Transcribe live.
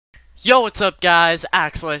Yo, what's up, guys?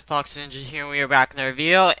 Axel Fox Ninja here, and we are back in our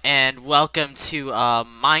video, and welcome to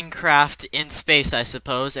Minecraft in space, I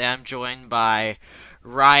suppose. And I'm joined by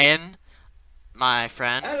Ryan, my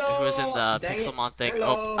friend, who is in Hello! the Dang it. Pixelmon thing.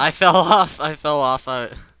 Oh, Hello! I fell off. I fell off.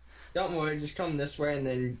 Don't worry, just come this way and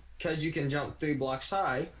then, because you can jump 3 blocks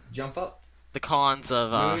high, jump up. The cons of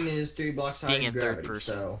Moon is 3 blocks high being in in third gravity,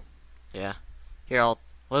 person. so. Yeah. Here,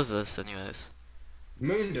 what is this, anyways?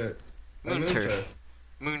 Moon dirt. Or Moon moon turf. turf.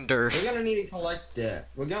 Moon We're derf. gonna need to collect that.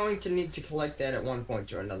 We're going to need to collect that at one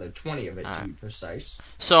point or another. 20 of it to be precise.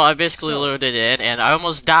 So I basically So, loaded in, and I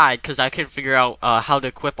almost died because I couldn't figure out how to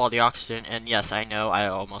equip all the oxygen. And yes, I know I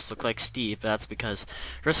almost look like Steve, but that's because the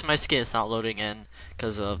rest of my skin is not loading in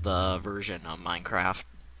because of the version of Minecraft,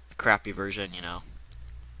 the crappy version, you know.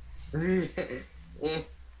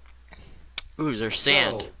 Ooh, there's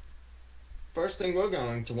sand. So, first thing we're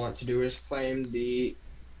going to want to do is claim the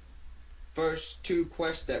first 2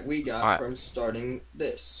 quests that we got from starting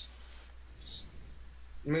this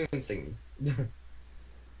moon thingy.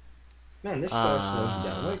 Man, this door slows you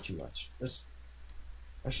down way too much. This,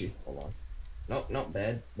 actually, hold on. Nope, not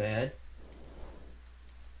bad. Bad.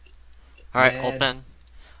 Alright, Bad. open.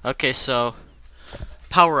 Okay, so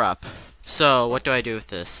power up. So what do I do with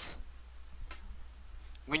this?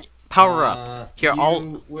 When power up. Here,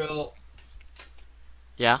 you will.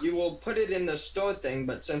 Yeah. You will put it in the store thing,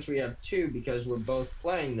 but since we have 2, because we're both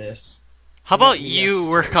playing this. How about you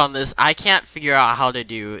work on this? I can't figure out how to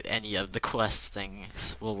do any of the quest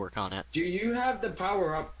things. We'll work on it. Do you have the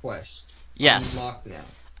power up quest? Yes. Unlocked now?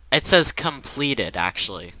 It says completed,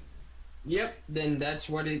 actually. Yep. Then that's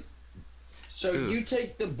what it. So you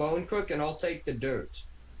take the bone crook, and I'll take the dirt.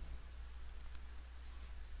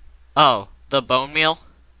 Oh, the bone meal?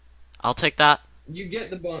 I'll take that. You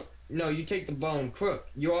get the bone. No, you take the bone crook.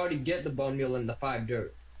 You already get the bone meal in the 5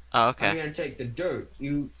 dirt. Oh, okay. I'm gonna take the dirt.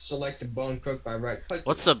 You select the bone crook by right clicking.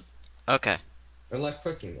 What's the? Okay. Or left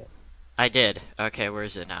clicking it. I did. Okay, where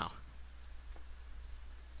is it now?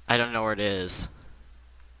 I don't know where it is.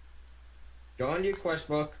 Go on your quest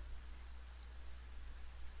book.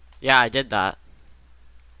 Yeah, I did that.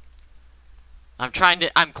 I'm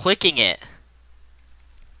I'm clicking it.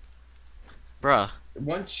 Bruh.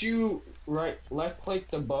 Once you left click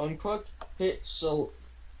the bone crook, hit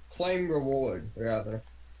claim reward rather.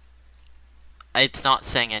 It's not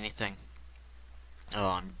saying anything.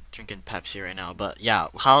 Oh, I'm drinking Pepsi right now, but yeah,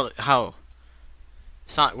 how?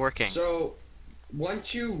 It's not working. So,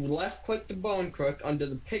 once you left click the bone crook under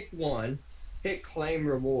the pick 1, hit claim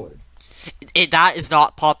reward. That is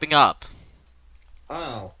not popping up.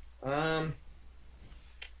 Oh, that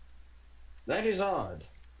is odd.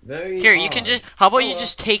 Very Here, odd. you can just. How about you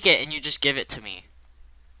just take it and you just give it to me?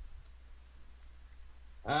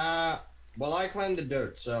 Well, I claimed the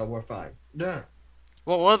dirt, so we're fine. Duh.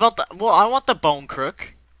 Well, what about the? Well, I want the bone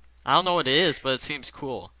crook. I don't know what it is, but it seems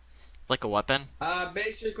cool. Like a weapon.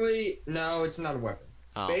 Basically, no, it's not a weapon.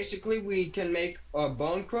 Oh. Basically, we can make a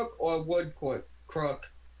bone crook or a wood crook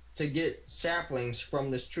to get saplings from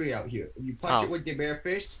this tree out here. If you punch it with your bare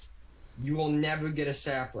fist, you will never get a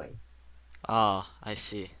sapling. Oh, I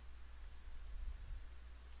see.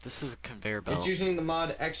 This is a conveyor belt. It's using the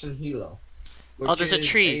mod X and Hilo. Oh, there's a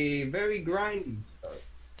tree. A very grindy.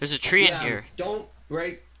 There's a tree in here. Don't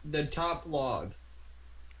break the top log.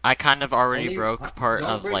 I kind of already broke part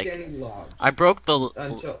of break like. any log I broke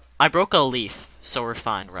a leaf, so we're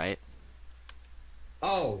fine, right?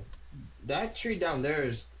 Oh, that tree down there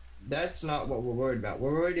is. That's not what we're worried about.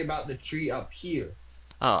 We're worried about the tree up here.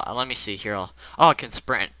 Oh, let me see here. Oh, I can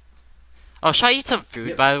sprint. Oh, should I eat some food?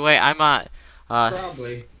 Yep. By the way, I'm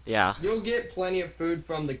probably. Yeah. You'll get plenty of food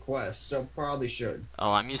from the quest, so probably should.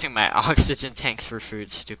 Oh, I'm using my oxygen tanks for food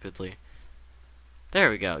stupidly. There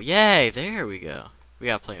we go. Yay! There we go. We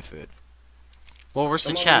got plenty of food. Well, where's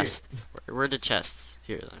the chest? Where are the chests?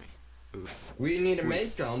 Here, let me. Oof. We need to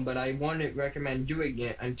make them, but I wouldn't recommend doing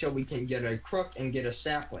it until we can get a crook and get a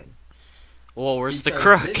sapling. Well, where's the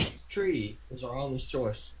crook? This tree is our only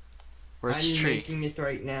source. Where's the tree? I'm making it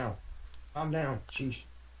right now. Calm down. Sheesh.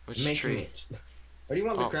 Which tree? Where do you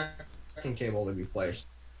want the crafting table to be placed?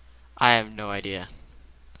 I have no idea.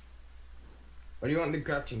 Where do you want the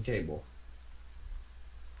crafting table?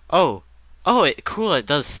 Oh. Oh, cool, it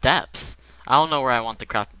does steps. I don't know where I want the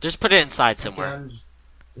craft. Just put it inside somewhere.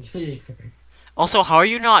 Also, how are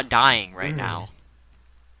you not dying right now?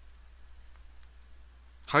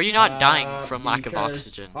 How are you not dying from lack of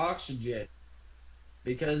oxygen? Oxygen.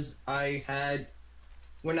 Because I had...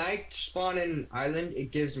 When I spawn in an island,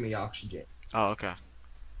 it gives me oxygen. Oh, okay.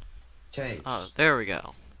 Tanks. Oh, there we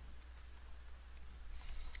go.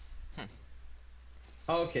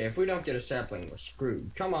 Okay, if we don't get a sapling, we're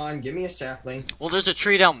screwed. Come on, give me a sapling. Well, there's a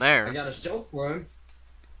tree down there. I got a silkworm.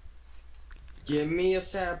 Give me a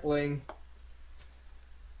sapling.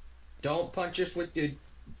 Don't punch us with your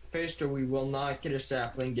fist or we will not get a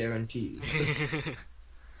sapling guaranteed.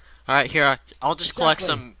 Alright, here, I'll just collect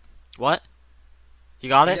some... What? You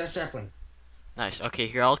got it? I got a sapling. Nice. Okay,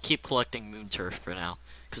 here, I'll keep collecting moon turf for now.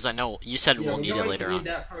 Because I know you said we'll need it later on. Need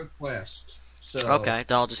that for a quest. So. Okay,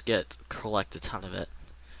 then I'll just collect a ton of it.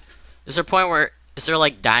 Is there a point where... Is there,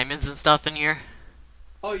 like, diamonds and stuff in here?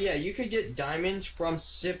 Oh, yeah, you could get diamonds from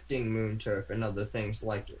sifting moon turf and other things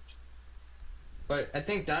like it. But I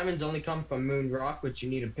think diamonds only come from moon rock, which you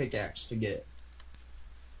need a pickaxe to get.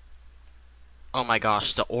 Oh my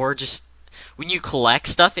gosh, the ore just... When you collect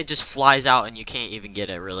stuff, it just flies out and you can't even get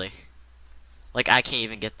it, really. Like, I can't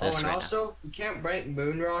even get this right now. Oh, and also, you can't break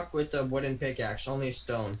moon rock with a wooden pickaxe, only a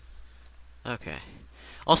stone. Okay.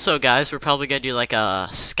 Also, guys, we're probably gonna do, like, a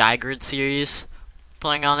Skygrid series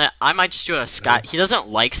playing on it. I might just do a Sky... He doesn't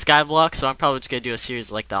like Skyblock, so I'm probably just gonna do a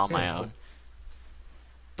series like that on my own.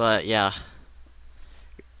 But, yeah.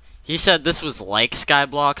 He said this was like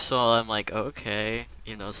Skyblock, so I'm like, okay.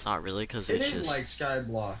 You know, it's not really, because it's just... It is like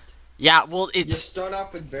Skyblock. Yeah, well, it's... You start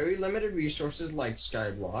off with very limited resources like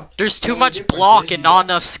Skyblock. There's too much block and not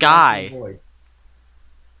enough sky.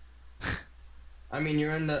 I mean,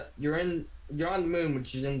 you're on the moon,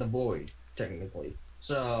 which is in the void, technically.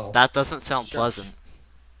 So... That doesn't sound pleasant.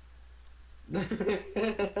 No,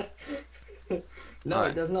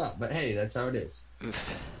 It does not, but hey, that's how it is.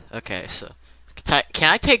 Oof. Okay, so... Can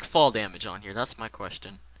I take fall damage on here? That's my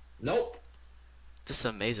question. Nope. This is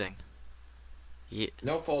amazing. Yeah.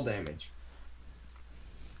 No fall damage.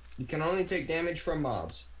 You can only take damage from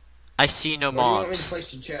mobs. I see no mobs. Where do you want me to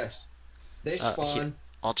place the chest? They spawn. Here,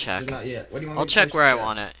 I'll check. Not yet. What do you want I'll me to check place where I chest?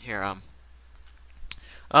 want it. Here,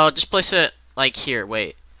 Oh, just place it, like, here.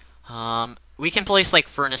 Wait. We can place, like,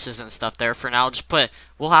 furnaces and stuff there. For now,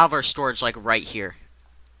 we'll have our storage, like, right here.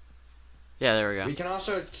 Yeah, there we go. We can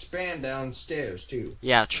also expand downstairs, too.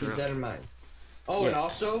 Yeah, true. Keep that in mind. Oh, yeah. and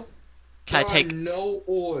also, Can there are no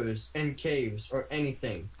ores in caves or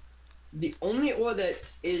anything. The only ore that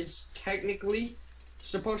is technically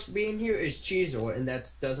supposed to be in here is cheese ore, and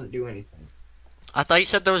that doesn't do anything. I thought you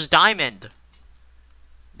said there was diamond.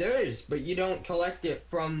 There is, but you don't collect it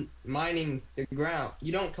from mining the ground.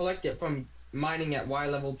 You don't collect it from mining at Y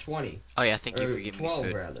level 20. Oh yeah, thank you for giving 12, me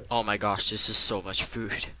food. rather. Oh my gosh, this is so much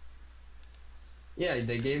food. Yeah,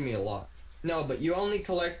 they gave me a lot. No, but you only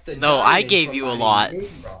collect the... No, I gave you a lot.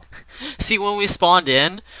 See, when we spawned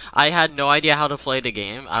in, I had no idea how to play the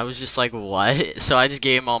game. I was just like, what? So I just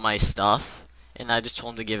gave him all my stuff, and I just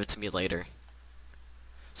told him to give it to me later.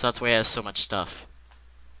 So that's why he has so much stuff.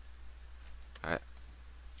 Alright.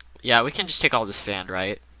 Yeah, we can just take all the sand,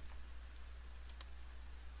 right?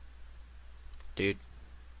 Dude.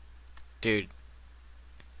 Dude.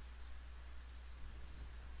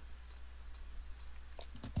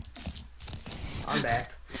 I'm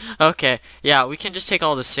back. Okay, yeah, we can just take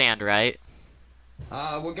all the sand, right?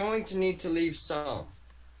 We're going to need to leave some.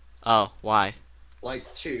 Oh, why? Like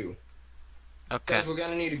 2. Okay. Because we're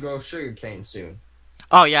going to need to grow sugarcane soon.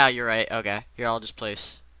 Oh, yeah, you're right. Okay. Here, I'll just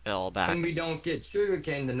place it all back. And we don't get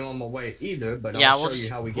sugarcane the normal way either, but yeah, I'll show you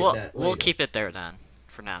how we get that later. We'll keep it there then,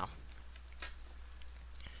 for now.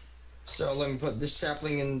 So let me put this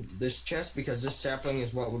sapling in this chest, because this sapling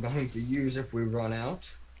is what we're going to use if we run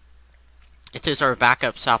out. It is our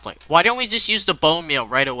backup sapling. Why don't we just use the bone meal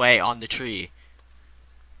right away on the tree?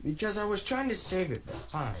 Because I was trying to save it, but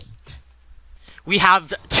fine. We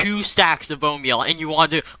have 2 stacks of bone meal, and you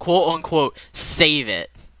want to, quote-unquote, save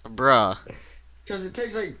it. Bruh. Because it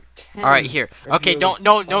takes like 10... Alright, here. Okay, don't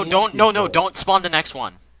spawn the next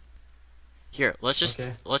one. Here, let's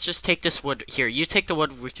just take this wood. Here, you take the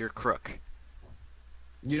wood with your crook.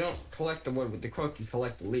 You don't collect the wood with the crook, you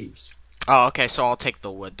collect the leaves. Oh, okay, so I'll take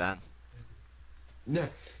the wood then. No,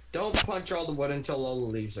 don't punch all the wood until all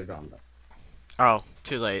the leaves are gone, though. Oh,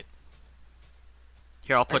 too late.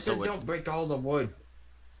 Here, I'll put the wood. Don't break all the wood.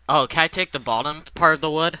 Oh, can I take the bottom part of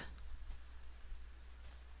the wood?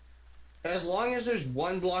 As long as there's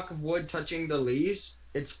 1 block of wood touching the leaves,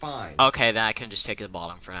 it's fine. Okay, then I can just take the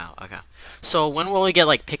bottom for now. Okay. So when will we get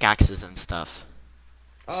like pickaxes and stuff?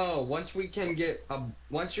 Oh, once we get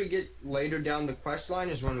later down the quest line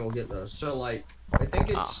is when we'll get those. So like, I think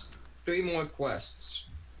it's 3 more quests.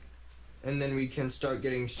 And then we can start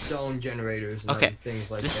getting stone generators and other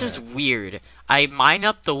things like that. This is weird. I mine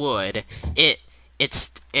up the wood. It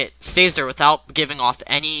stays there without giving off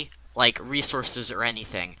any like resources or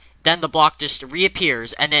anything. Then the block just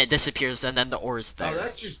reappears and then it disappears and then the ore is there. Oh,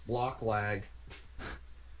 that's just block lag.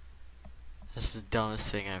 This is the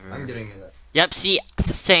dumbest thing ever. I'm getting it. Yep, see,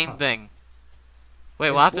 the same thing.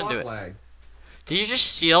 Wait, what happened to it? Lag. Did you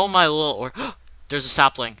just steal my little or there's a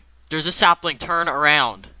sapling. There's a sapling, turn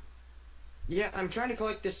around. Yeah, I'm trying to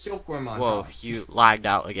collect this silkworm on Whoa, top. you lagged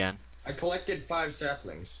out again. I collected 5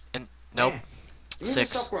 saplings. And nope. Give me the 6.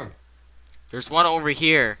 silkworm. There's one over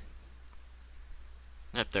here.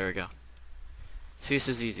 Yep, there we go. See, this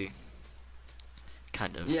is easy.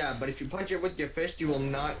 Kind of. Yeah, but if you punch it with your fist, you will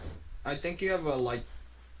not. I think you have a like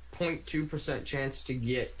 0.2% chance to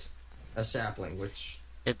get a sapling, which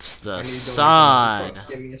It's the I need to go sun. make another.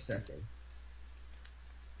 Give me a second.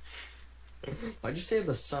 Why'd you say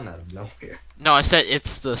the sun out of nowhere? No, I said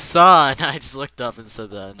it's the sun. I just looked up and said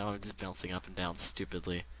that. No, I'm just bouncing up and down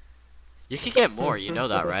stupidly. You can get more, you know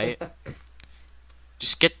that, right?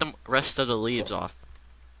 Just get the rest of the leaves off.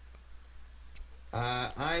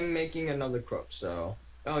 I'm making another crook, so.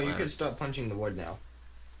 Oh, you can start punching the wood now.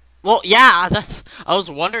 Well, yeah, that's. I was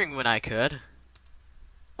wondering when I could.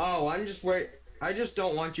 Oh, I'm just wait. I just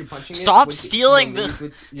don't want you punching. Stop it with stealing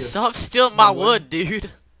Stop stealing my wood,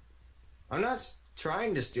 dude. I'm not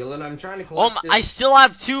trying to steal it. I'm trying to Oh, collect I this. still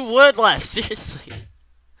have 2 wood left. Seriously.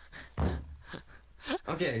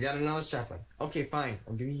 Okay, I got another sapling. Okay, fine.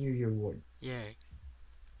 I'm giving you your wood. Yay.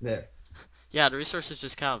 There. Yeah, the resources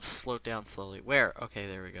just kind of float down slowly. Where? Okay,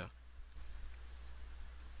 there we go.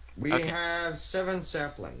 We Okay. have 7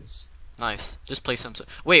 saplings. Nice. Just place them.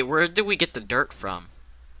 Wait, where did we get the dirt from?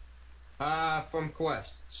 From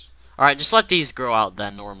quests. Alright, just let these grow out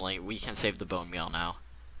then normally. We can save the bone meal now.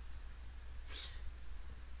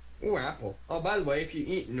 Ooh, apple. Oh, by the way, if you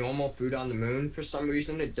eat normal food on the moon, for some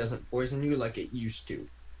reason it doesn't poison you like it used to.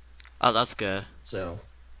 Oh, that's good. So.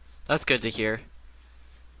 That's good to hear.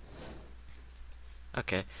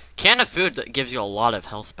 Okay. Can of food that gives you a lot of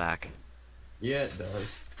health back. Yeah, it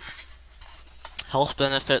does. Health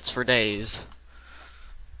benefits for days.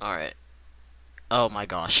 Alright. Oh my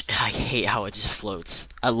gosh. I hate how it just floats.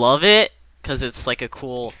 I love it, because it's like a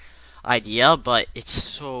cool idea, but it's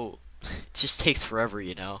so... It just takes forever,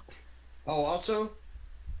 you know? Oh, also,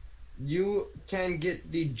 you can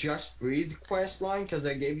get the Just Breathe quest line, because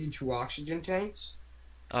I gave you 2 oxygen tanks.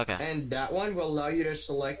 Okay. And that one will allow you to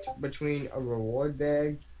select between a reward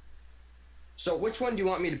bag. So which one do you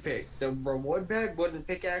want me to pick? The reward bag, wooden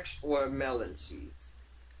pickaxe, or melon seeds?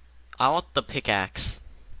 I want the pickaxe.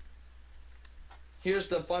 Here's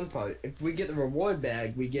the fun part. If we get the reward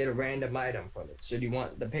bag, we get a random item from it. So do you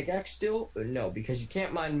want the pickaxe still? Or no, because you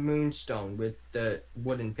can't mine moonstone with the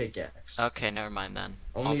wooden pickaxe. Okay, never mind then.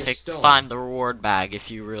 Only I'll a stone. find the reward bag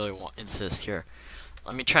if you really insist here.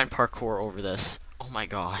 Let me try and parkour over this. Oh my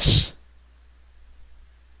gosh.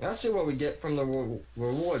 Let's see what we get from the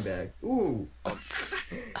reward bag. Ooh. Look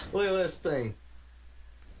at this thing.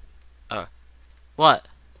 What?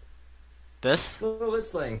 This? Look at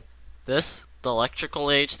this thing. This? The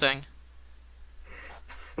electrical age thing?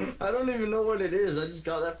 I don't even know what it is. I just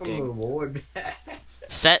got that from the Dang. reward bag.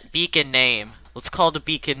 Set beacon name. Let's call the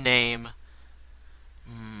beacon name.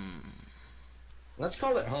 Let's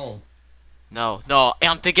call it home. No,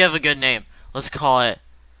 I'm thinking of a good name. Let's call it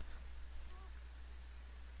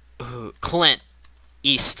Clint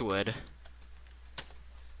Eastwood.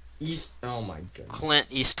 Oh my goodness. Clint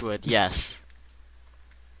Eastwood, yes.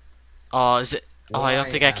 Oh, is it? Oh, I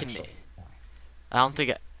don't think I can. I don't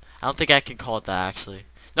think I can call it that actually.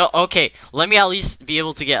 No, okay. Let me at least be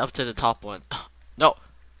able to get up to the top one. No,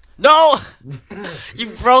 no! You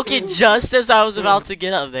broke it just as I was about to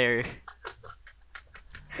get up there.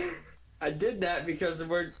 I did that because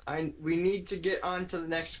we need to get on to the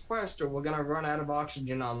next quest or we're gonna run out of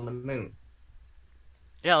oxygen on the moon.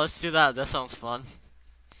 Yeah, let's do that. That sounds fun.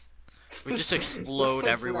 We just explode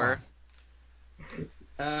everywhere.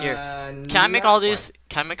 Here, can I make all these?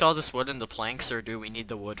 Can I make all this wood into planks, or do we need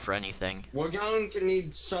the wood for anything? We're going to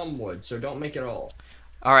need some wood, so don't make it all.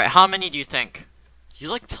 All right, how many do you think? You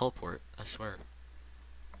like teleport? I swear.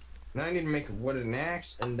 Now I need to make a wooden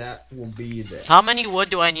axe, and that will be this. How many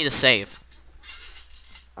wood do I need to save?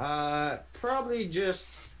 Probably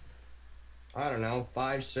just I don't know,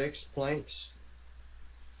 5, 6 planks.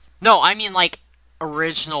 No, I mean like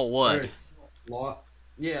original wood.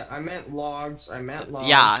 Yeah, I meant logs.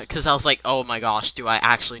 Yeah, because I was like, oh my gosh, do I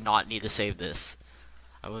actually not need to save this?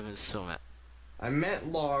 I would have been so mad. I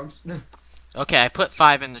meant logs. Okay, I put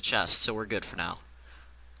 5 in the chest, so we're good for now.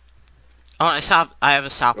 Oh, I have a Oh,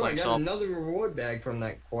 sapling, I so got another reward bag from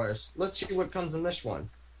that quest. Let's see what comes in this one.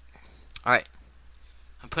 alright.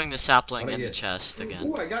 I'm putting the sapling What do in you the get? chest again.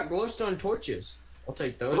 Ooh, I got glowstone torches. I'll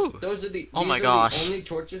take those. Ooh. Those are the Oh my these are gosh. the only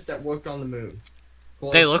torches that work on the moon.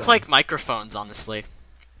 They look Glowstone. like microphones, honestly.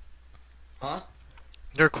 Huh?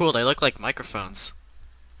 They're cool. They look like microphones.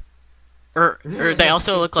 Or they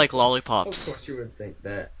also look like Of lollipops. course you would think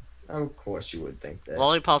that. Of course you would think that.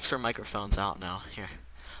 Lollipops are microphones out now. Here.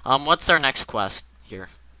 What's our next quest here?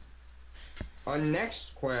 Our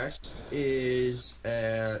next quest is,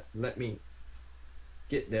 let me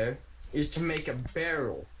get there, is to make a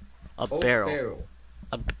barrel. A Oak barrel.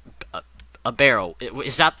 A barrel.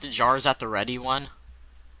 Is that the jar? Is that the ready one?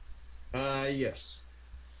 Yes.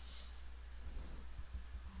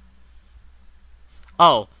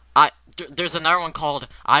 Oh, there's another one called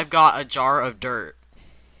I've got a jar of dirt.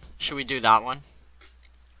 Should we do that one?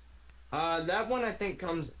 That one I think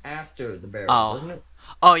comes after the barrel, Oh. doesn't it?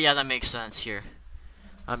 Oh yeah, that makes sense here.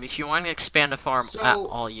 If you want to expand a farm, So,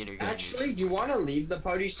 all you're gonna actually, do you want to leave the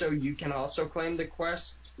party so you can also claim the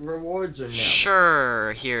quest rewards, or no?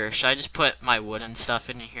 Sure. Here, should I just put my wood and stuff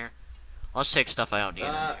in here? I'll just take stuff I don't need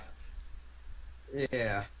in here.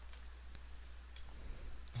 Yeah.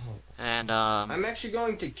 And I'm actually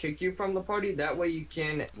going to kick you from the party. That way you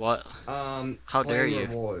can what? How dare claim you?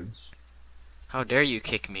 rewards. How dare you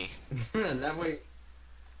kick me? that way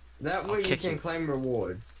I'll you kick can you. claim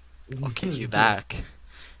rewards. I'll kick you back.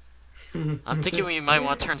 I'm thinking we might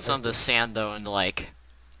want to turn some of the sand though into like.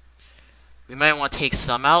 We might want to take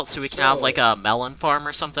some out so we can have like a melon farm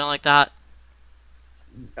or something like that.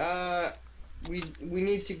 We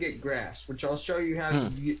need to get grass, which I'll show you how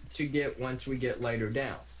to get once we get later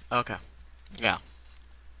down. Okay. Yeah.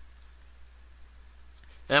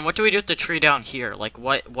 Then what do we do with the tree down here? Like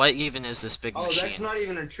what even is this big machine? Oh, that's not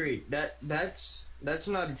even a tree. That's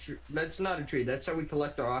not a tree. That's not a tree. That's how we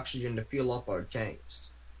collect our oxygen to fuel up our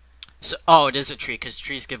tanks. So oh, it is a tree because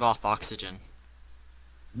trees give off oxygen.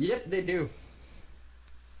 Yep, they do.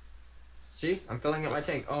 See, I'm filling up my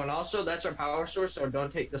tank. Oh, and also that's our power source, so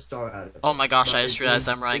don't take the star out of it. Oh my gosh, I just It realized is-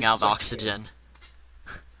 I'm running it out of sucks oxygen.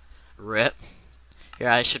 Rip. Here,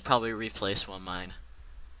 I should probably replace one of mine.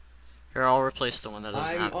 Here, I'll replace the one that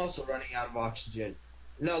doesn't I'm have. also running out of oxygen.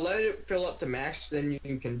 No, let it fill up to max, then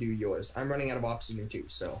you can do yours. I'm running out of oxygen too,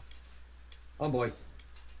 so. Oh boy.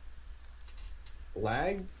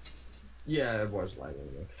 Lag? Yeah, it was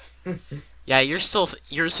lagging. Yeah, yours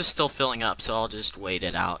is still filling up, so I'll just wait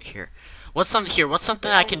it out here. What's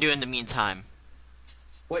something I can do in the meantime?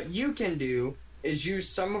 What you can do is use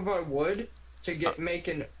some of our wood to make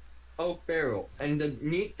an oak barrel. And the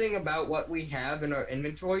neat thing about what we have in our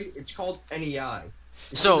inventory, it's called NEI. You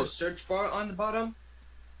see So- the search bar on the bottom?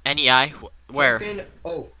 NEI? Where? Type in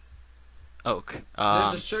oak. Oak.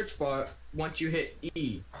 There's a search bar once you hit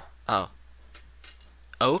E.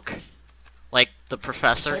 Oak? Like the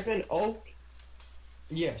professor? Type in oak.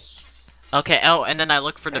 Yes. Okay, oh, and then I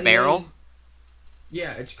look for the And barrel? then-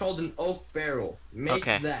 yeah, it's called an oak barrel. Make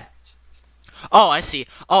Okay. that. Oh, I see.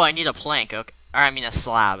 Oh, I need a plank. Okay. Or I mean a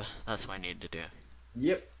slab. That's what I need to do.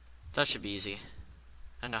 Yep. That should be easy.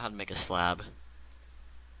 I know how to make a slab.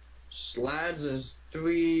 Slabs is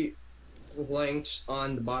 3 planks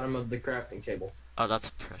on the bottom of the crafting table. Oh, that's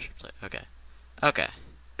a pressure plate. Okay. Okay.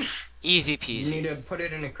 Easy You peasy. need to put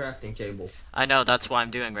it in a crafting table. I know, that's what I'm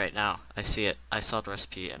doing right now. I see it. I saw the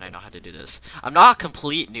recipe and I know how to do this. I'm not a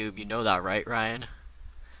complete noob, you know that, right, Ryan?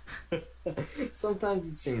 Sometimes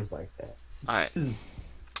it seems like that. Alright.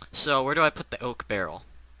 So, where do I put the oak barrel?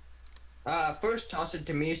 First toss it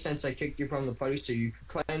to me since I kicked you from the party so you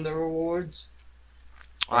can claim the rewards.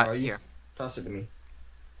 Alright, here. Toss it to me.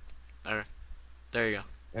 There you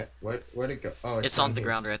go. Where'd it go? Oh, It's down on the here.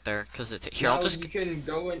 ground right there. Cause it's here. Now I'll just. you can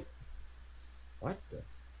go in. What the?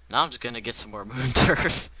 Now I'm just gonna get some more moon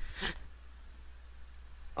turf.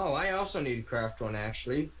 Oh, I also need to craft one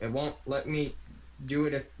actually. It won't let me do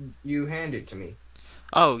it if you hand it to me.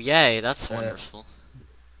 Oh yay! That's wonderful.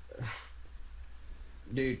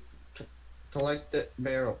 Dude, collect the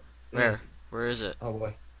barrel. Where? Where is it? Oh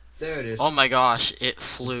boy, there it is. Oh my gosh! It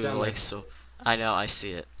flew down like there. so. I know. I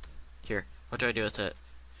see it. Here. What do I do with it?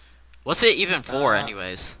 What's it even for,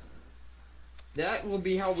 anyways? That will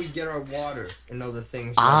be how we get our water and other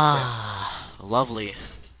things Ah, lovely. like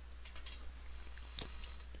that.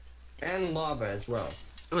 And lava as well.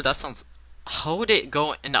 Ooh, that sounds. How would it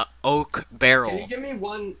go in an oak barrel? Can you give me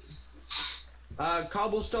one?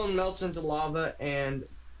 Cobblestone melts into lava and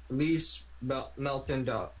leaves melt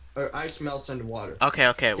into, or ice melts into water. Okay,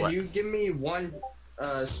 okay. Can What you give me one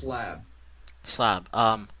slab? slab?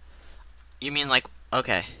 You mean like?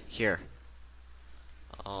 Okay, here.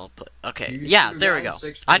 I'll put. Okay, You yeah, should there we round go.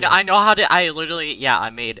 6 I know how to. I literally, yeah, I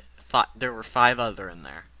made 5. There were 5 other in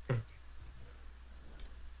there.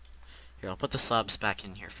 Here, I'll put the slabs back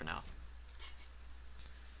in here for now.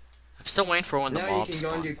 I'm still waiting for when the Now you mobs can go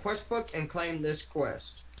spawn. into your quest book and claim this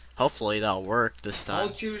quest. Hopefully that'll work this I'll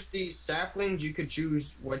time. choose the saplings. You could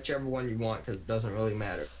choose whichever one you want because it doesn't really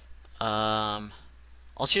matter. I'll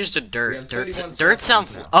choose the We dirt. have Dirt 31 dirt saplings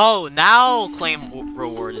sounds. now. Oh, now claim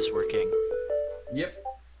reward is working. Yep.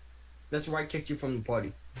 That's why I kicked you from the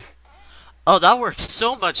party. Oh, that works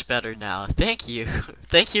so much better now. Thank you.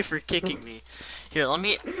 Thank you for kicking me. Here, let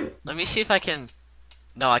me see if I can.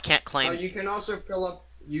 No, I can't claim. You can also fill up.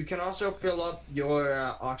 You can also fill up your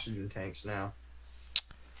oxygen tanks now.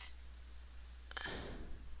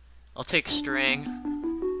 I'll take string.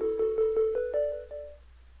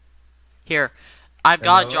 Here, I've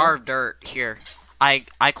got a Hello? jar of dirt here. I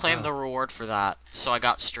claimed Oh. the reward for that, so I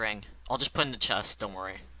got string. I'll just put it in the chest. Don't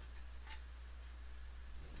worry.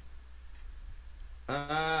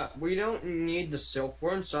 We don't need the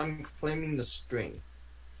silkworm, so I'm claiming the string.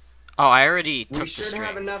 Oh, I already We took the should string.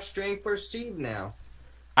 have enough string for Steve now.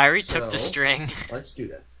 I already took the So- string. Let's do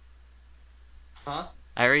that. Huh?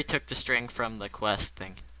 I already took the string from the quest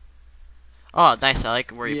thing. Oh, nice. I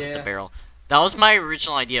like where you put the Yeah. barrel. That was my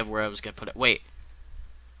original idea of where I was gonna put it. Wait.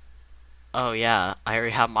 Oh yeah, I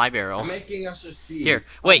already have my barrel. I'm making us a seed. Here,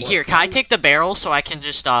 wait, what here. Can I kind? take the barrel so I can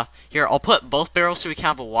just Here, I'll put both barrels so we can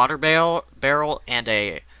have a water barrel and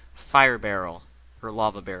a fire barrel or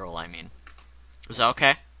lava barrel. I mean, is that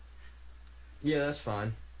okay? Yeah, that's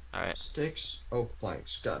fine. All right. Sticks, oak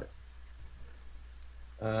planks, got it.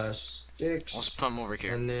 Sticks, I'll just put them over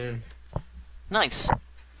here. and then Nice.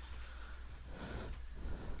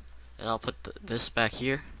 And I'll put this back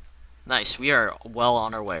here. Nice. We are well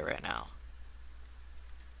on our way right now.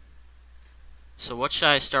 So what should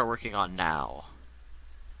I start working on now?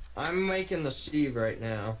 I'm making the sieve right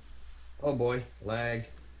now. Oh boy, lag.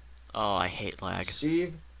 Oh, I hate lag.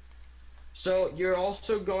 Sieve. So you're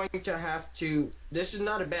also going to have to. This is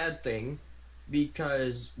not a bad thing,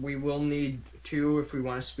 because we will need 2 if we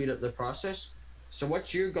want to speed up the process. So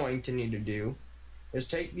what you're going to need to do is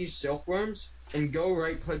take these silkworms and go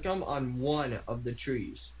right click them on one of the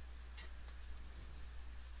trees.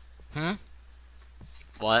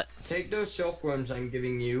 What? Take those silkworms I'm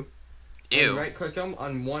giving you and Ew. right click them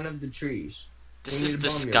on one of the trees. This We is need to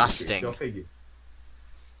bomb the other tree. disgusting. Go figure.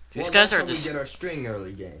 These Well, guys that's are how just. we get our string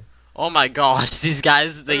early game. Oh my gosh, these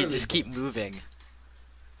guys, they Early just keep game. moving.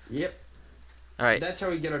 Yep. Alright, That's how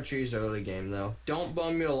we get our trees early game, though. Don't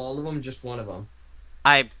bone meal all of them, just one of them.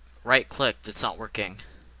 I right clicked, it's not working.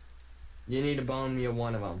 You need to bone meal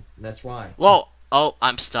one of them. That's why. Whoa! Oh,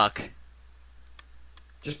 I'm stuck.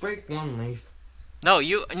 Just break one leaf.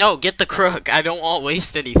 No, get the crook. I don't want to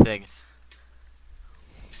waste anything.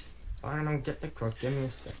 I don't get the crook. Give me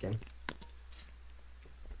a second.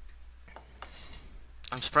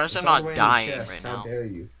 I'm surprised It's I'm all the not way in the dying chest. right How now. dare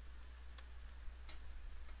you?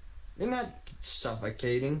 You're not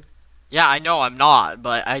suffocating. Yeah, I know I'm not,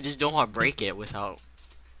 but I just don't want to break it without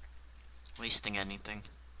wasting anything.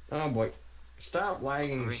 Oh boy. Stop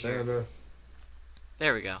lagging, Over here. server.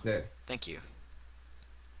 There we go. There. Thank you.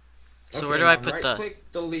 So Okay, where do I now put right the...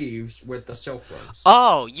 click the leaves with the silkworms.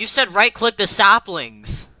 Oh, you said right click the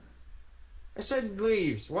saplings. I said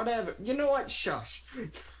leaves. Whatever. You know what? Shush.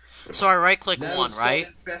 So I right click That'll one, start right?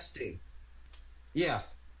 Infesting. Yeah.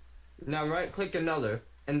 Now right click another,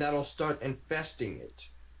 and that'll start infesting it.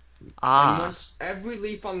 And Ah. once every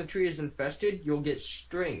leaf on the tree is infested, you'll get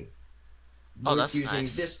string. Oh, with that's using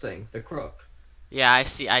nice. this thing, the crook. Yeah, I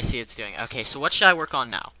see it's doing. Okay, so what should I work on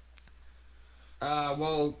now?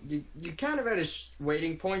 Well, you kind of at a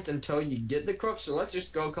waiting point until you get the crook, so let's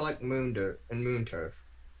just go collect moon dirt and moon turf.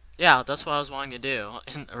 Yeah, that's what I was wanting to do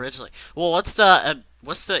originally. Well, what's the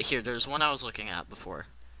here? There's one I was looking at before.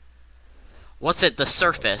 What's it? The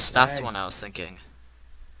surface. That's the one I was thinking.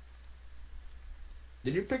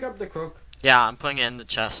 Did you pick up the crook? Yeah, I'm putting it in the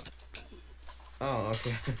chest. Oh,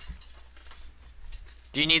 okay.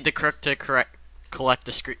 Do you need the crook to collect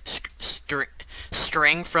the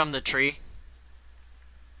string from the tree?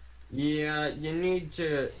 Yeah, you need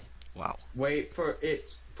to Wow. wait for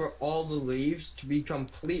all the leaves to be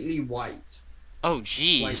completely white. Oh,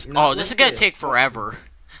 jeez. Like, not Oh, this is like gonna this. take forever.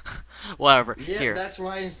 Whatever. Yeah, Here. that's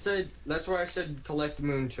why I said collect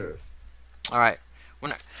moon turf. All right.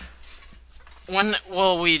 When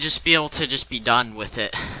will we just be able to just be done with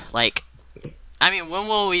it? Like, I mean, when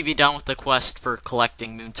will we be done with the quest for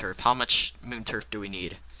collecting moon turf? How much moon turf do we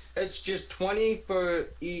need? It's just 20 for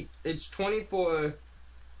each. It's 20 for.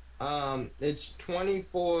 It's 20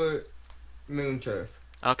 for moon turf.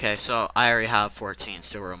 Okay, so I already have 14,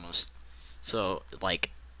 so we're almost. So,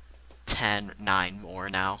 like, 9 more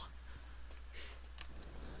now.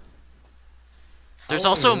 There's How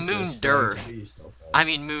long also is this moon going dirt. to be so far? I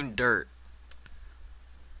mean, moon dirt.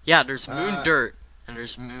 Yeah, there's moon Uh, dirt, and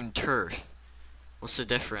there's moon turf. What's the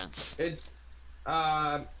difference? It,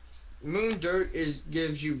 moon dirt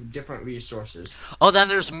gives you different resources. Oh, then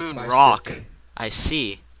there's moon by rock. sifting. I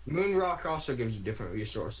see. Moon rock also gives you different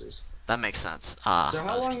resources. That makes sense. So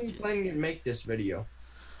how long are you planning to make this video?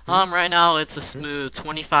 Right now it's a smooth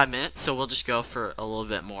 25 minutes, so we'll just go for a little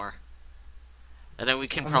bit more. And then we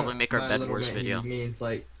can probably make our Bed Wars video. Means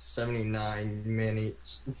like 79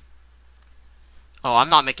 minutes. Oh, I'm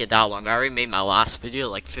not making it that long. I already made my last video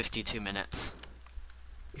like 52 minutes.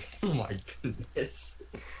 Oh my goodness.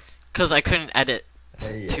 Cause I couldn't edit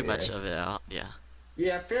Yeah. too much of it out. Yeah.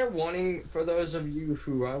 Yeah, fair warning for those of you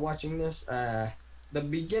who are watching this. The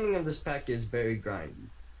beginning of this pack is very grindy.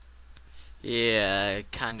 Yeah, I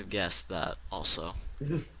kind of guessed that also.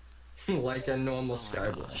 Like a normal Oh my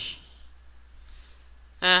skyblock. gosh.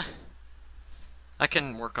 I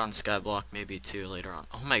can work on skyblock maybe too later on.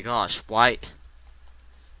 Oh my gosh, why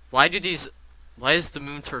does the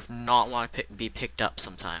moon turf not want to be picked up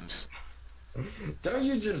sometimes? Don't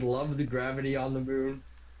you just love the gravity on the moon?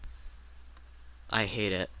 I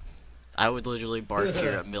hate it. I would literally barf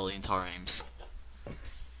here a million times.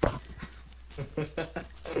 I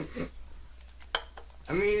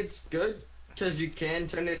mean, it's good because you can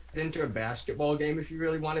turn it into a basketball game if you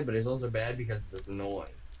really want it, but it's also bad because it's annoying.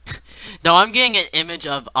 No, I'm getting an image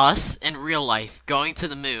of us in real life going to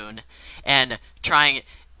the moon and trying,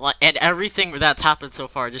 and everything that's happened so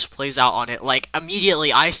far just plays out on it. Like,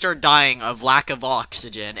 immediately I start dying of lack of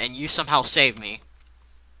oxygen, and you somehow save me.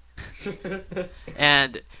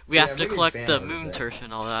 And we have to collect the moon turf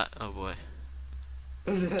and all that. Oh boy.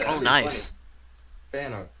 Oh, nice.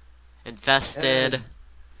 Fan art. Infested.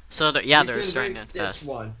 So, yeah, they're starting to infest. This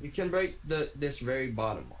one. You can break this very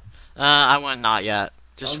bottom one. I want not yet.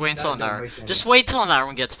 Just wait until that another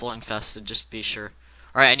one gets full infested, just to be sure.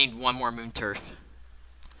 Alright, I need one more moon turf.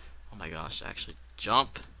 Oh my gosh, actually,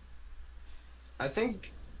 jump. I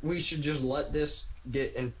think we should just let this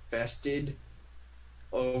get infested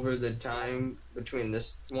over the time between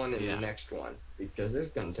this one and the next one, because it's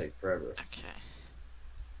gonna take forever. Okay.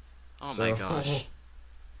 Oh my gosh.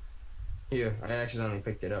 Here, I accidentally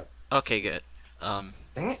picked it up. Okay, good. Dang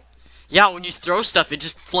it. Yeah, when you throw stuff, it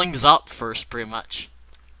just flings up first, pretty much.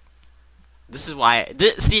 This is why.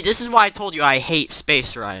 This is why I told you I hate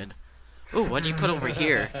space, Ryan. Ooh, what do you put over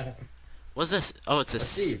here? What's this? Oh, it's a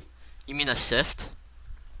sieve. You mean a sift?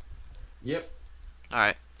 Yep.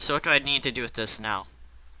 Alright, so what do I need to do with this now?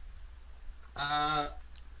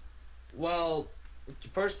 Well,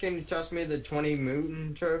 first can you toss me the 20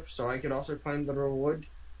 moon turf so I could also claim the reward?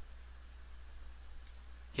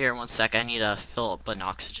 Here, one sec, I need to fill up an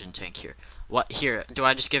oxygen tank here. What, here, do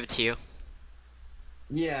I just give it to you?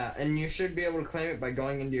 Yeah, and you should be able to claim it by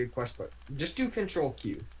going into your quest book. Just do Control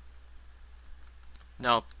Q.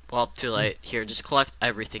 No, well, too late. Here, just collect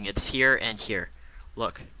everything. It's here and here.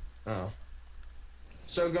 Look. Oh.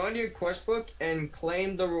 So go into your quest book and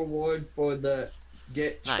claim the reward for the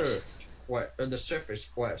Get Turfed, or the Surface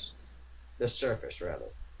quest. The Surface, rather.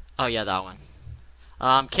 Oh, yeah, that one.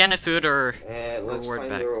 Can of food or let's reward claim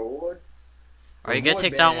bag? the reward. Are you gonna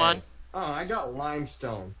take that one? Oh, I got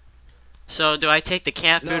limestone. So, do I take the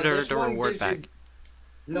canned food or the reward bag?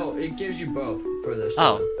 No, it gives you both for this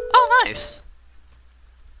one. Oh, nice.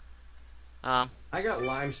 I got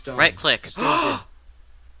limestone. Right click. I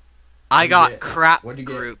got crap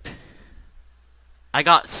group. I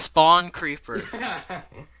got spawn creeper.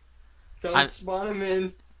 Don't spawn him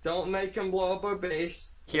in. Don't make him blow up our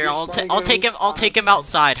base. Here, I'll take him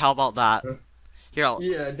outside. How about that? Here,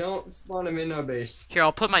 yeah, don't spawn him in our base. Here,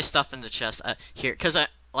 I'll put my stuff in the chest. Here, cause I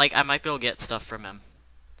might be able to get stuff from him,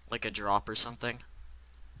 like a drop or something.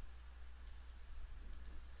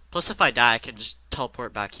 Plus, if I die, I can just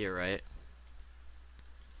teleport back here, right?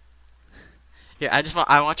 Here, I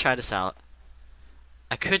want to try this out.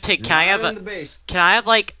 I could take. Can I have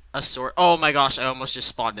like a sword? Oh my gosh, I almost just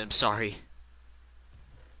spawned him. Sorry.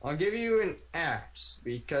 I'll give you an axe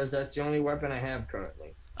because that's the only weapon I have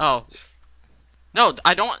currently. Oh. No,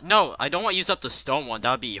 I don't. No, I don't want to use up the stone one. That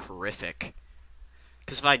would be horrific.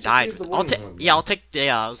 Because if I died, I'll take. Yeah,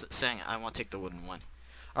 I was saying I want to take the wooden one.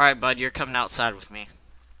 All right, bud, you're coming outside with me.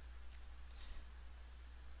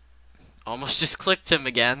 Almost just clicked him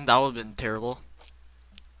again. That would have been terrible.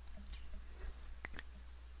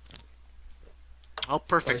 Oh,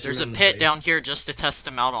 perfect. There's a pit down here just to test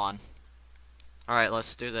him out on. Alright,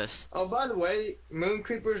 let's do this. Oh, by the way, moon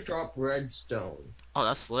creepers drop redstone. Oh,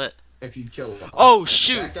 that's lit. If you kill them. Oh,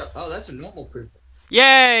 shoot! Oh, that's a normal creeper.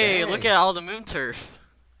 Yay! Dang. Look at all the moon turf.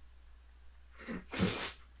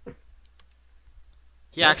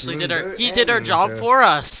 He actually did our job for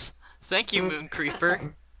us. Thank you, moon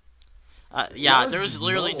creeper. Yeah, That there was was just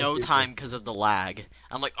literally normal no people. time because of the lag.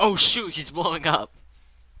 I'm like, oh shoot, he's blowing up.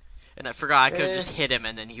 And I forgot I could have Eh, just hit him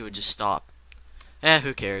and then he would just stop. Eh,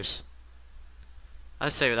 who cares? I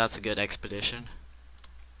say that's a good expedition.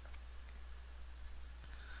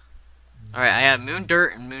 Alright, I have moon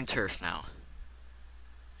dirt and moon turf now.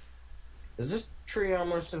 is this tree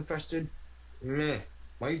almost infested? Meh.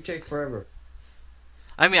 Why you take forever?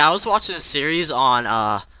 I mean, I was watching a series on,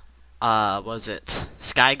 was it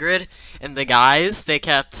Skygrid? And the guys,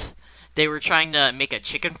 they were trying to make a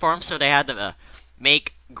chicken farm, so they had to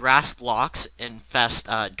make grass blocks infest,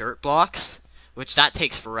 dirt blocks. Which that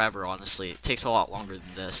takes forever, honestly. It takes a lot longer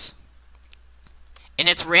than this. And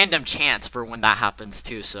it's random chance for when that happens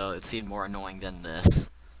too, so it's even more annoying than this.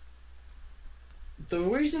 The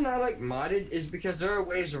reason I like modded is because there are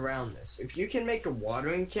ways around this. If you can make a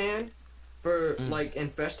watering can for like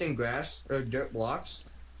infesting grass or dirt blocks,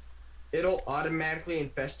 it'll automatically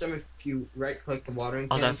infest them if you right click the watering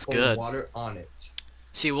can that's and good. water on it.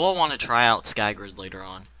 See, we'll want to try out Skygrid later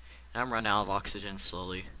on. I'm running out of oxygen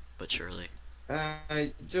slowly, but surely.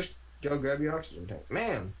 Just go grab your oxygen tank.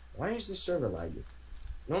 Man, why is this server laggy?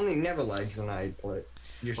 It only never lags when I play.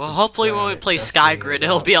 Well, hopefully when we play Skygrid,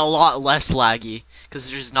 it'll be a lot less laggy, because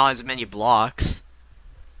there's not as many blocks.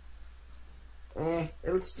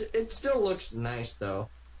 It still looks nice though,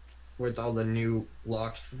 with all the new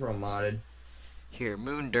blocks from modded. Here,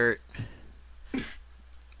 moon dirt.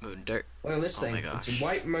 Moon dirt. Look at this Oh thing. my gosh. It's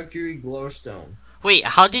white mercury glowstone. Wait,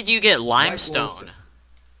 how did you get limestone?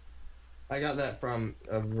 I got that from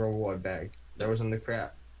a reward bag that was in the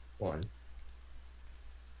crap one.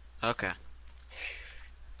 Okay.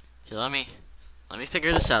 Here, let me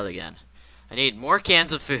figure this out again. I need more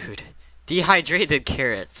cans of food. Dehydrated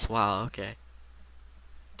carrots. Wow, okay.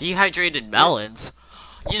 Dehydrated melons.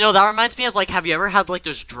 You know, that reminds me of, like, have you ever had, like,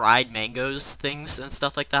 those dried mangoes things and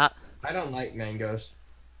stuff like that? I don't like mangoes.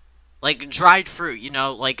 Like, dried fruit, you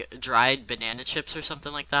know, like, dried banana chips or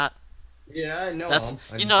something like that? Yeah, I know. That's,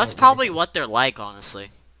 I you just know, that's don't probably like what they're like,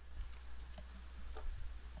 honestly.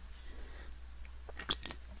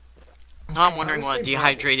 Now I'm wondering what a Honestly,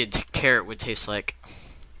 dehydrated carrot would taste like.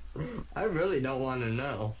 I really don't want to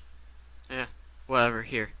know. Whatever,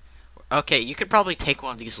 here. Okay, you could probably take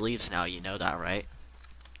one of these leaves now, you know that, right?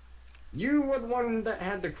 You were the one that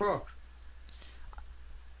had the crook.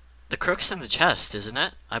 The crook's in the chest, isn't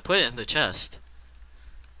it? I put it in the chest.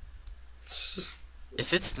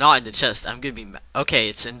 If it's not in the chest, I'm gonna be okay,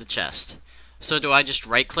 it's in the chest. So do I just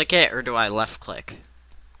right-click it, or do I left-click?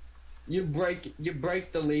 You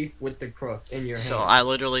break the leaf with the crook in your So hand. I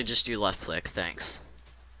literally just do left-click, thanks.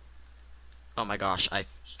 Oh my gosh,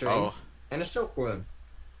 String oh. and a silkworm.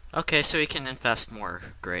 Okay, so he can infest more.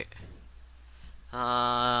 Great.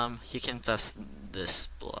 He can infest this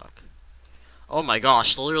block. Oh my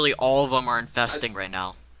gosh, literally all of them are infesting right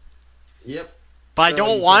now. Yep. But I So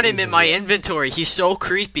don't you want can him in use my it. inventory. He's so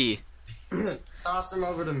creepy. Toss them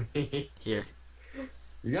over to me. Here.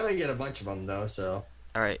 You're gonna get a bunch of them though, so.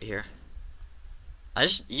 Alright, here.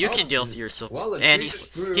 You Oh, can deal with your silk. well, the And tree he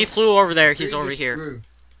just grew. he flew over there. The He's tree over just here. grew.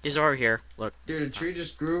 He's over here. Look. Dude, the tree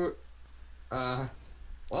just grew.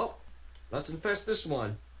 Well, let's infest this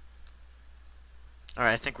one.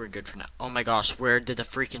 Alright, I think we're good for now. Oh my gosh, where did the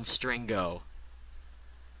freaking string go?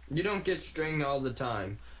 You don't get string all the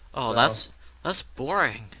time. Oh, So- that's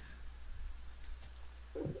boring.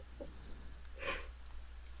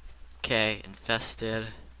 Okay, infested.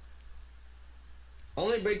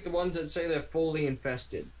 Only break the ones that say they're fully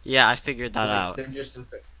infested. Yeah, I figured that Like, out. They're just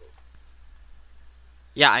infested.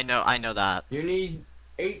 Yeah, I know that. You need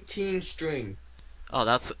 18 string.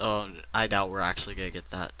 Oh, I doubt we're actually gonna get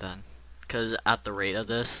that then. Because at the rate of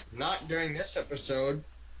this. Not during this episode.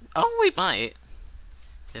 Oh, we might.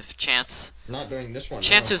 If Not during this one.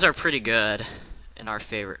 chances are pretty good in our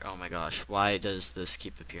favor. Oh my gosh, why does this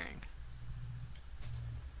keep appearing?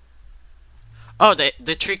 Oh,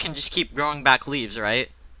 the tree can just keep growing back leaves, right?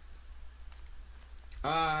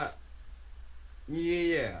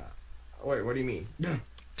 Yeah. Wait, what do you mean?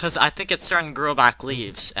 Because I think it's starting to grow back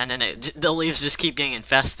leaves, and then the leaves just keep getting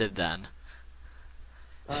infested then.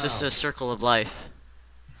 It's just Oh. a circle of life.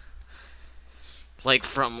 Like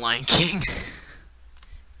from Lion King.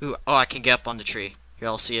 Ooh, oh, I can get up on the tree. Here,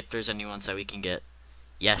 I'll see if there's any ones that we can get.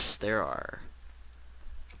 Yes, there are.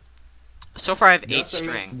 So far I have 8 Yes, I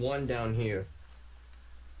missed string. one down here.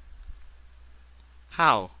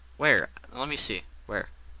 How? Where? Let me see. Where?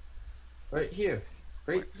 Right here.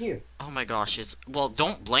 Right here. Oh my gosh, it's... Well,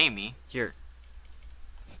 don't blame me. Here.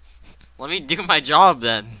 Let me do my job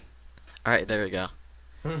then. Alright, there we go.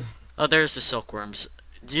 Oh, there's the silkworms.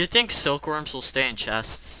 Do you think silkworms will stay in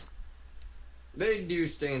chests? They do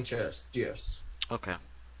stay in chests, yes. Okay.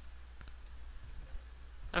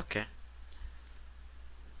 Okay.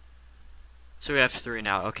 So we have 3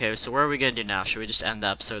 now. Okay, so what are we gonna do now? Should we just end the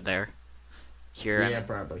episode there? Here. Yeah,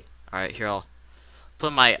 probably. Alright, here I'll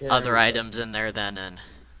put my Yeah, other items in there then, and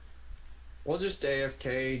we'll just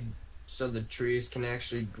AFK so the trees can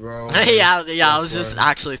actually grow. yeah, I was just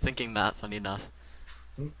actually thinking that, funny enough.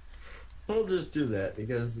 We'll just do that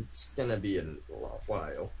because it's gonna be a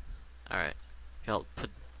while. Alright. Here, I'll put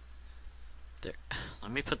there.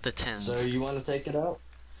 Let me put the tins. So you wanna take it out?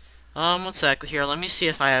 1 sec. Here, let me see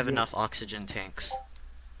if I have enough oxygen tanks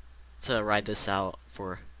to ride this out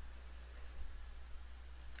for.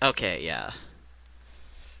 Okay, yeah.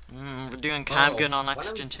 We're doing kind of good on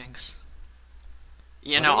oxygen tanks.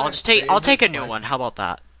 You know, I'll take a new one. How about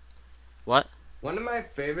that? What? One of my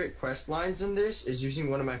favorite quest lines in this is using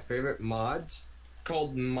one of my favorite mods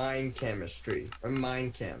called Mine Chemistry or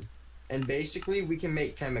Mine Chem, and basically we can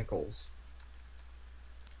make chemicals.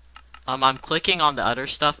 I'm clicking on the other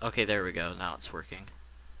stuff. Okay, there we go. Now it's working.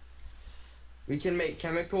 We can make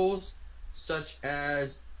chemicals such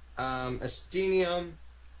as astenium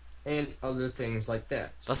and other things like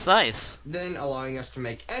that. That's nice. Then allowing us to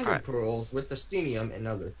make ender pearls with astenium and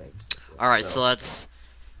other things. Alright, so let's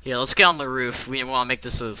get on the roof. We want to make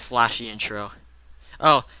this a flashy intro.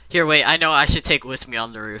 Oh, here, wait. I know I should take with me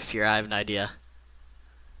on the roof here. I have an idea.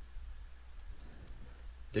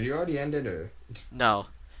 Did you already end it or? No.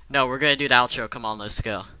 No, we're gonna do the outro. Come on, let's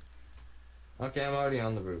go. Okay, I'm already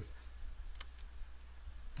on the roof.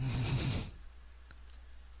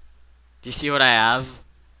 Do you see what I have?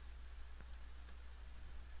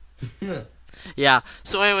 Yeah.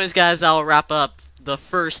 So anyways, guys, I'll wrap up the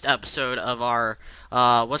first episode of our,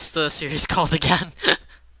 what's the series called again?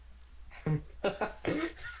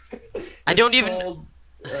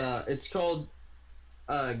 It's called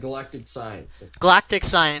Galactic Science. Galactic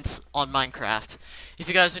Science on Minecraft. If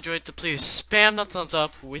you guys enjoyed it, please spam the thumbs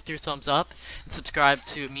up with your thumbs up and subscribe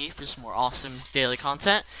to me for some more awesome daily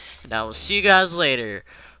content. And I will see you guys later.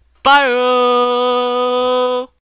 Bye!